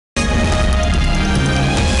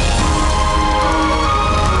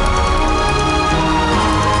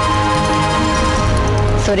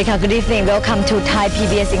Good evening. Welcome to Thai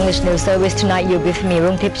PBS English News Service. Tonight you're with me,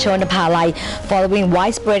 Rungtip Chonapalai. Following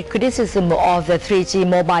widespread criticism of the 3G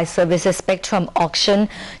mobile services spectrum auction,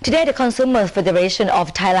 today the Consumer Federation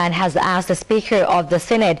of Thailand has asked the Speaker of the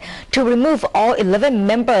Senate to remove all 11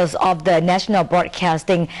 members of the National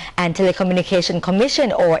Broadcasting and Telecommunication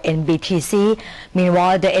Commission, or NBTC.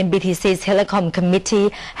 Meanwhile, the NBTC's Telecom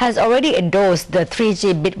Committee has already endorsed the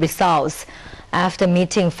 3G bid results. After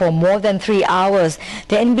meeting for more than 3 hours,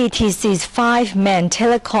 the NBTC's 5-man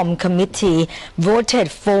Telecom Committee voted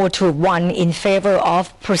 4-1 in favor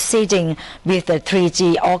of proceeding with the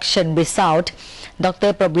 3G auction result.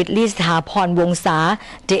 Dr. Pravit Listhapon Wongsa,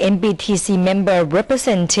 the NBTC member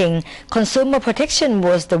representing Consumer Protection,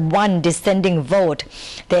 was the one dissenting vote.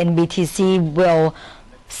 The NBTC will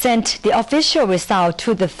sent the official result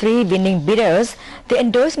to the 3 winning bidders. The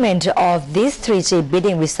endorsement of this 3G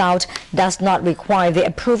bidding result does not require the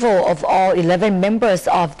approval of all 11 members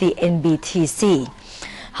of the NBTC.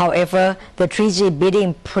 However, the 3G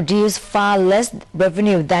bidding produced far less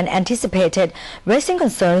revenue than anticipated, raising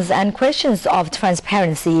concerns and questions of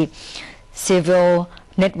transparency. Civil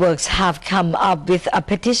networks have come up with a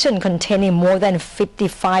petition containing more than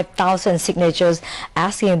 55,000 signatures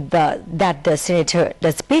asking that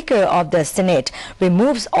the Speaker of the Senate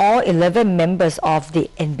removes all 11 members of the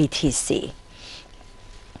NBTC.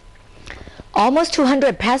 Almost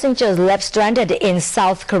 200 passengers left stranded in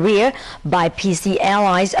South Korea by PC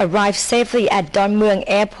Airlines arrived safely at Don Mueang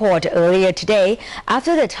Airport earlier today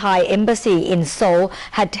after the Thai embassy in Seoul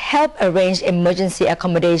had helped arrange emergency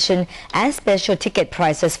accommodation and special ticket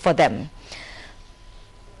prices for them.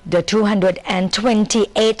 The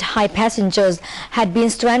 228 Thai passengers had been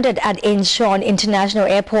stranded at Incheon International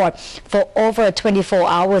Airport for over 24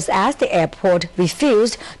 hours as the airport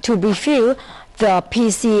refused to refuel the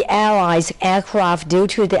PC Airlines aircraft due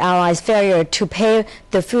to the airline's failure to pay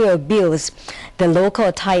the fuel bills. The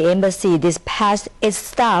local Thai embassy dispatched its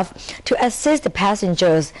staff to assist the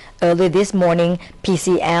passengers. Early this morning,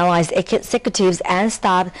 PC Airlines executives and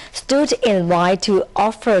staff stood in line to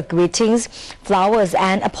offer greetings, flowers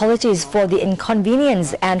and apologies for the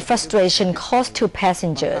inconvenience and frustration caused to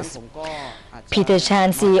passengers. Peter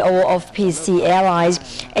Chan, CEO of PC Airlines,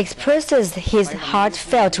 expresses his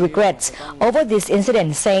heartfelt regrets over this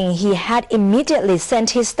incident, saying he had immediately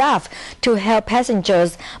sent his staff to help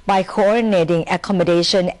passengers by coordinating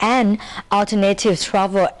accommodation and alternative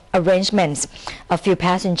travel arrangements. A few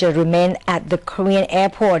passengers remain at the Korean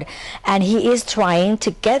airport, and he is trying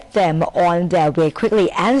to get them on their way quickly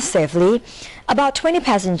and safely. About 20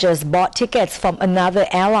 passengers bought tickets from another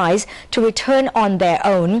airlines to return on their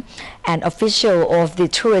own. An official of the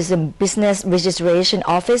Tourism Business Registration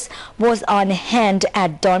Office was on hand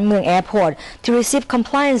at Don Mueang Airport to receive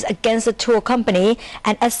complaints against the tour company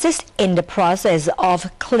and assist in the process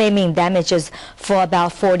of claiming damages for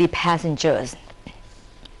about 40 passengers.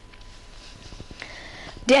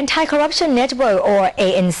 The Anti-Corruption Network, or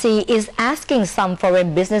ANC, is asking some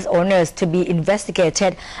foreign business owners to be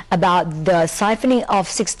investigated about the siphoning of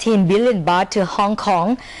 16 billion baht to Hong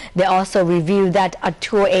Kong. They also revealed that a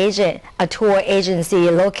tour agency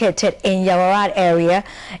located in Yaowarat area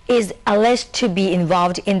is alleged to be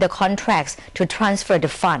involved in the contracts to transfer the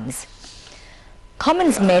funds.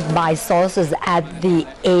 Comments made by sources at the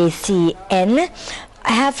ACN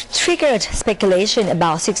have triggered speculation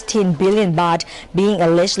about 16 billion baht being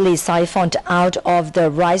allegedly siphoned out of the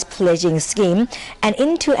rice pledging scheme and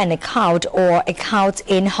into an account or accounts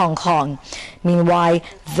in Hong Kong. Meanwhile,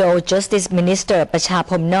 though Justice Minister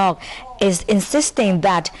Prachapomnok is insisting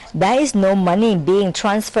that there is no money being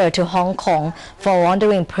transferred to Hong Kong for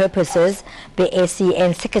laundering purposes, the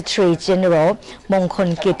ACN Secretary General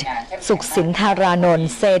Mongkonkit Suksintharanont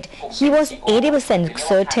said he was 80%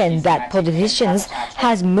 certain that politicians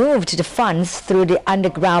has moved the funds through the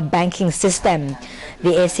underground banking system.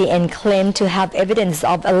 The ACN claimed to have evidence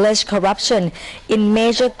of alleged corruption in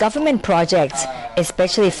major government projects,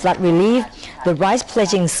 especially flood relief, the rice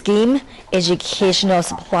pledging scheme, educational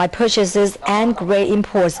supply purchases, and great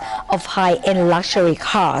imports of high-end luxury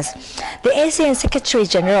cars. The ASEAN Secretary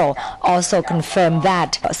General also confirmed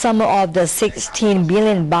that some of the 16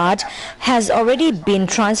 billion baht has already been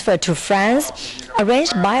transferred to France,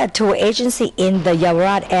 arranged by a tour agency in the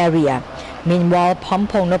Yaowarat area. Meanwhile,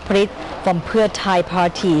 Pompong Noprit from Pheu Thai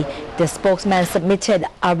Party, the spokesman, submitted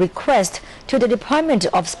a request to the Department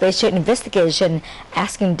of Special Investigation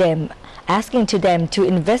asking to them to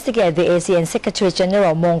investigate the ASEAN Secretary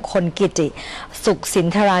General Mongkonkit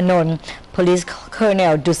Suksintharanont Police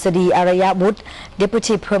Colonel Dusadi Arayawut,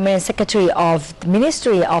 Deputy Permanent Secretary of the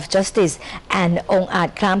Ministry of Justice, and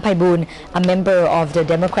Ong-At Krampaiboon, a member of the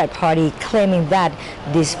Democrat Party, claiming that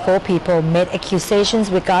these 4 people made accusations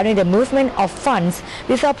regarding the movement of funds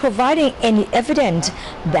without providing any evidence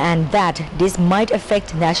and that this might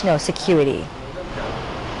affect national security.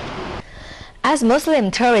 As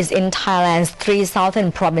Muslim tourists in Thailand's 3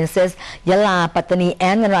 southern provinces, Yala, Pattani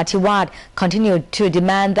and Narathiwat, continue to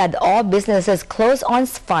demand that all businesses close on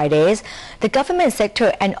Fridays, the government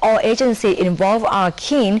sector and all agencies involved are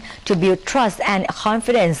keen to build trust and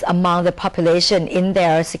confidence among the population in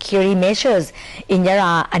their security measures. In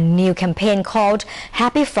Yala, a new campaign called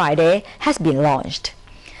Happy Friday has been launched.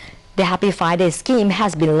 The Happy Friday scheme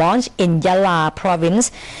has been launched in Yala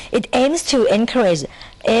province. It aims to encourage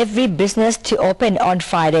every business to open on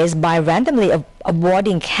Fridays by randomly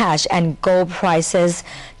awarding cash and gold prizes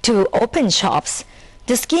to open shops.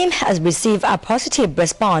 The scheme has received a positive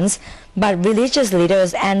response, but religious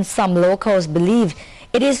leaders and some locals believe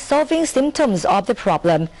it is solving symptoms of the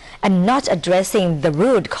problem and not addressing the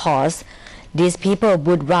root cause. These people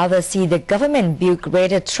would rather see the government build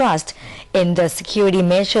greater trust in the security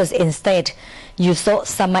measures instead. Yusuf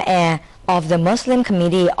Samaer of the Muslim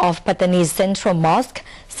Committee of Pattani's Central Mosque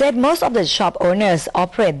said most of the shop owners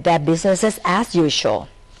operate their businesses as usual.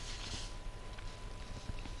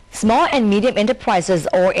 Small and medium enterprises,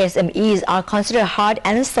 or SMEs, are considered heart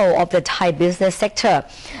and soul of the Thai business sector.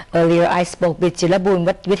 Earlier, I spoke with Jilabun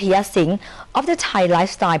Withia Singh of the Thai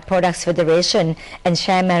Lifestyle Products Federation and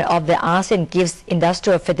chairman of the ASEAN Gifts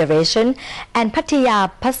Industrial Federation, and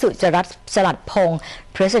Pattaya Pasujarat Salatpong,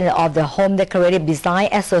 president of the Home Decorative Design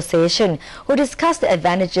Association, who discussed the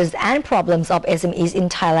advantages and problems of SMEs in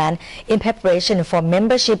Thailand in preparation for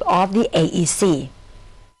membership of the AEC.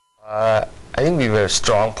 I think the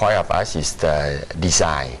strong point of us is the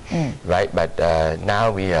design, right? But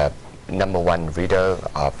now we are #1 reader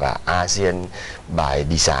of ASEAN by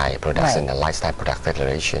Design Products and the Lifestyle Product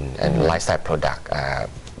Federation, and lifestyle product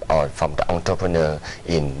or from the entrepreneur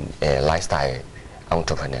in lifestyle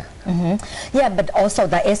entrepreneur. Yeah, but also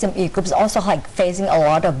the SME groups also like facing a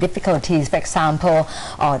lot of difficulties. For example,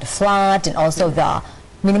 the flood and also the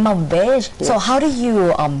minimum wage. Yes. So how do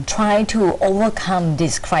you try to overcome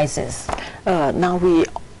this crisis? Now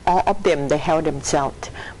all of them, they help themselves,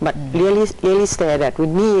 but really say that we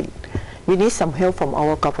need some help from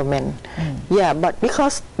our government. Yeah, but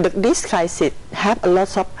because this crisis have a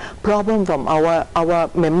lot of problem from our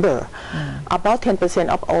member. About 10%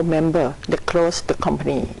 of our member, they closed the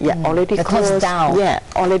company. Yeah, already closed down. Yeah,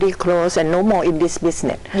 already closed and no more in this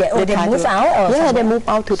business. Yeah, they move out. Or yeah, they move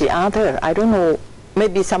out to the other. I don't know.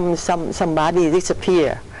 Maybe somebody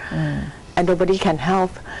disappear, and nobody can help.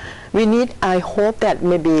 I hope that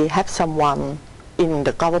maybe have someone in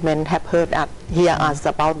the government have heard us, hear us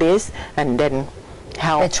about this, and then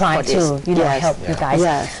help. They try to help you guys.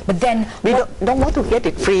 Yes. But then we don't want to get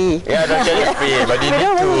it free. Yeah, don't get it free, but you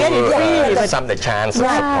need to some the chance.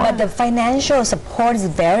 Right, but the financial support is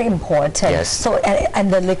very important. Yes. So and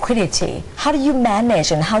the liquidity. How do you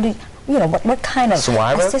manage, and how do what kind of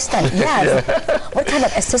assistance? Yes. What kind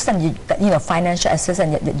of assistance financial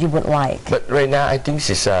assistance that you would like? But right now, I think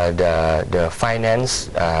this the finance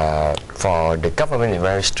for the government is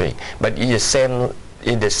very strict. But in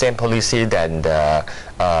the same policy than the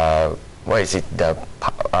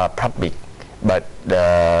public. But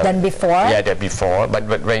than before. Yeah, than before. But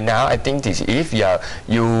right now, I think this, if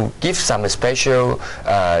you give some special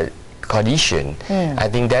condition, I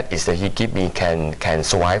think that is he can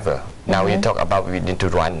survive. Now we talk about we need to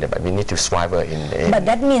run, but we need to survive in. But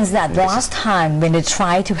that means that last time when they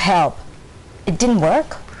tried to help, it didn't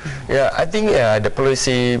work. Yeah, I think the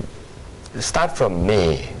policy start from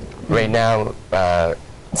May. Right now,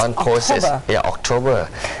 on process. Yeah, October,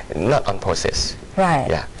 not on process. Right.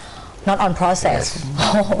 Yeah. Not on process. Yes.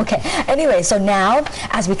 Oh, okay. Anyway, so now,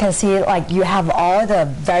 as we can see, like you have all the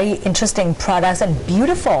very interesting products and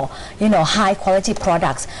beautiful, high quality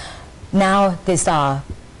products. Now this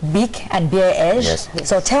big and bare edge. Yes.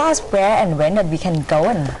 So tell us where and when that we can go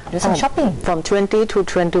and do some shopping. From 20 to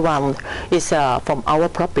 21 is from our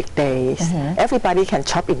public days. Everybody can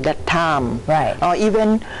shop in that time. Right. Or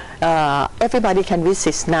even everybody can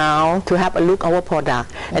visit now to have a look at our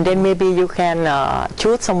product, and then maybe you can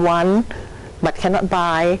choose someone but cannot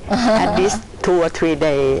buy at least 2 or 3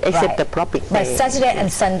 days, except the public day. But Saturday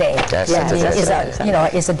and Sunday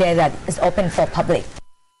is a day that is open for public.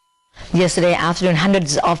 Yesterday afternoon,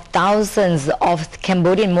 hundreds of thousands of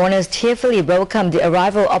Cambodian mourners tearfully welcomed the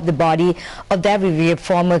arrival of the body of their revered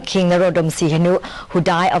former King Norodom Sihanouk, who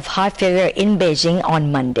died of heart failure in Beijing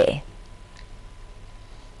on Monday.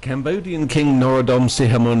 Cambodian King Norodom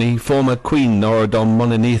Sihamoni, former Queen Norodom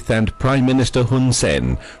Mononith and Prime Minister Hun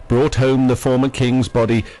Sen brought home the former king's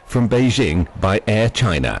body from Beijing by Air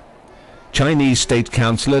China. Chinese State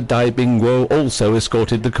Councillor Dai Bingguo also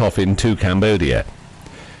escorted the coffin to Cambodia.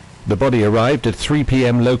 The body arrived at 3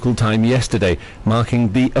 p.m. local time yesterday,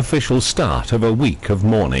 marking the official start of a week of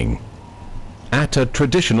mourning. At a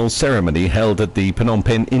traditional ceremony held at the Phnom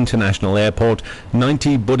Penh International Airport,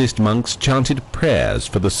 90 Buddhist monks chanted prayers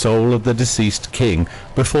for the soul of the deceased king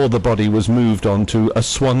before the body was moved onto a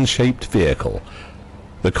swan-shaped vehicle.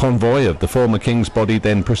 The convoy of the former king's body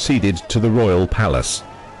then proceeded to the royal palace.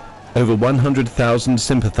 Over 100,000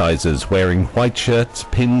 sympathizers wearing white shirts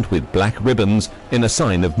pinned with black ribbons in a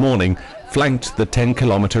sign of mourning flanked the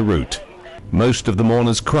 10-kilometer route. Most of the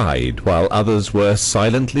mourners cried, while others were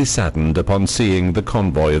silently saddened upon seeing the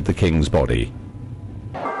convoy of the king's body.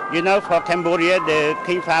 You know, for Cambodia, the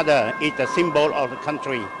King Father is the symbol of the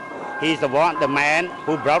country. He is the man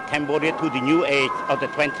who brought Cambodia to the new age of the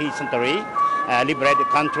 20th century, liberate the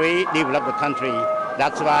country, develop the country.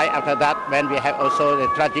 That's why after that, when we have also the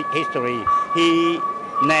tragic history, his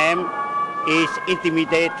name is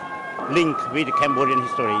intimate link with the Cambodian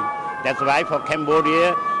history. That's why for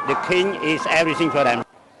Cambodia, the king is everything for them.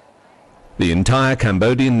 The entire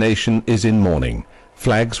Cambodian nation is in mourning.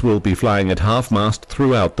 Flags will be flying at half-mast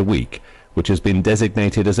throughout the week, which has been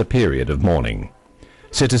designated as a period of mourning.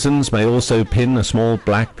 Citizens may also pin a small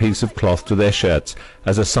black piece of cloth to their shirts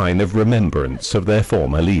as a sign of remembrance of their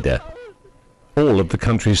former leader. All of the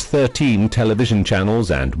country's 13 television channels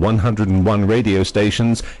and 101 radio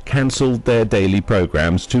stations cancelled their daily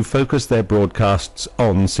programs to focus their broadcasts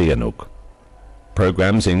on Sihanouk.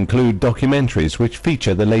 Programs include documentaries which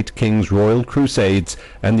feature the late king's royal crusades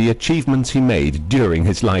and the achievements he made during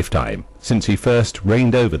his lifetime, since he first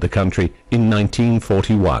reigned over the country in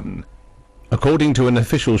 1941. According to an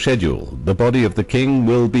official schedule, the body of the king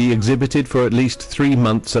will be exhibited for at least 3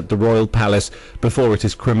 months at the royal palace before it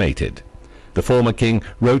is cremated. The former king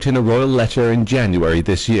wrote in a royal letter in January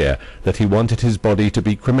this year that he wanted his body to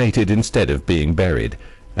be cremated instead of being buried,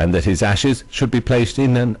 and that his ashes should be placed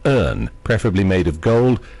in an urn, preferably made of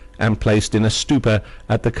gold, and placed in a stupa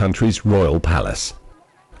at the country's royal palace.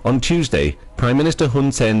 On Tuesday, Prime Minister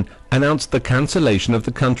Hun Sen announced the cancellation of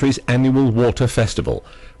the country's annual water festival,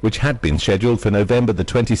 which had been scheduled for November the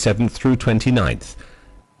 27th through 29th.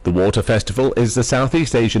 The water festival is the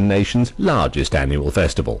Southeast Asian nation's largest annual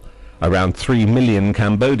festival. Around 3 million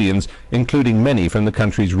Cambodians, including many from the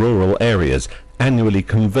country's rural areas, annually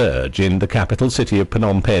converge in the capital city of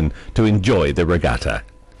Phnom Penh to enjoy the regatta.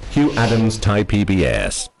 Hugh Adams, Thai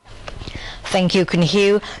PBS. Thank you, Kun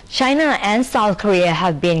Hugh. China and South Korea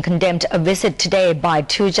have been condemned a visit today by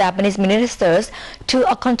 2 Japanese ministers to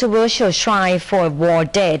a controversial shrine for war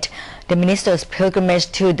dead. The ministers'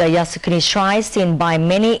 pilgrimage to the Yasukuni Shrine, seen by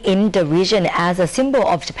many in the region as a symbol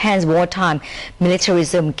of Japan's wartime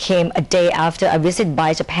militarism, came a day after a visit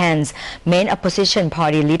by Japan's main opposition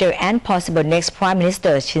party leader and possible next Prime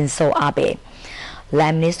Minister Shinzo Abe.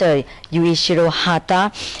 Land Minister Yuichiro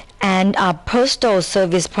Hata and Postal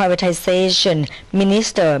Service Privatization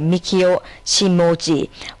Minister Mikio Shimoji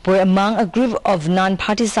were among a group of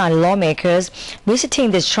non-partisan lawmakers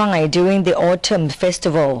visiting the shrine during the autumn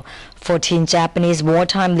festival. 14 Japanese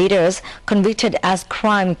wartime leaders convicted as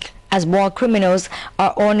war criminals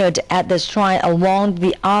are honored at the shrine along with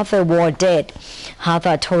the other war dead.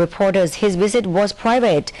 Hata told reporters his visit was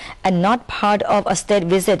private and not part of a state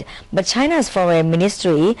visit, but China's foreign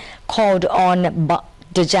ministry called on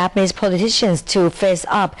the Japanese politicians to face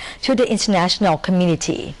up to the international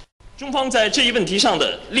community. 中方在这一问题上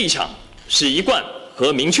的立场是一贯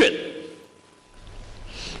和明确的。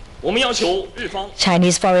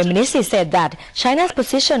 Chinese Foreign Ministry said that China's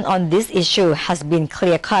position on this issue has been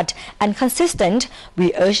clear-cut and consistent.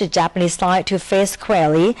 We urge the Japanese side to face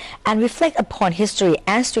squarely and reflect upon history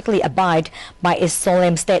and strictly abide by its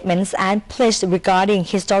solemn statements and pledge regarding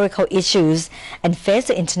historical issues and face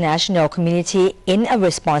the international community in a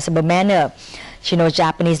responsible manner.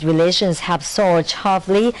 Sino-Japanese relations have soared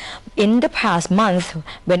sharply in the past month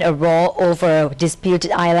when a row over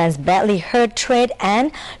disputed islands badly hurt trade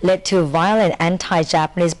and led to violent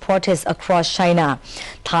anti-Japanese protests across China.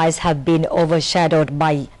 Ties have been overshadowed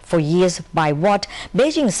for years by what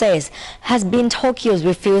Beijing says has been Tokyo's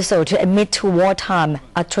refusal to admit to wartime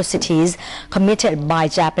atrocities committed by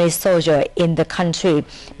Japanese soldiers in the country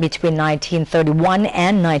between 1931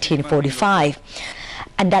 and 1945.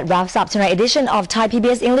 And that wraps up tonight's edition of Thai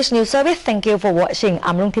PBS English News Service. Thank you for watching.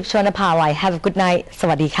 I'm Rung Tip Chonapawai. Have a good night. ส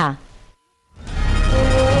วัสดีค่ะ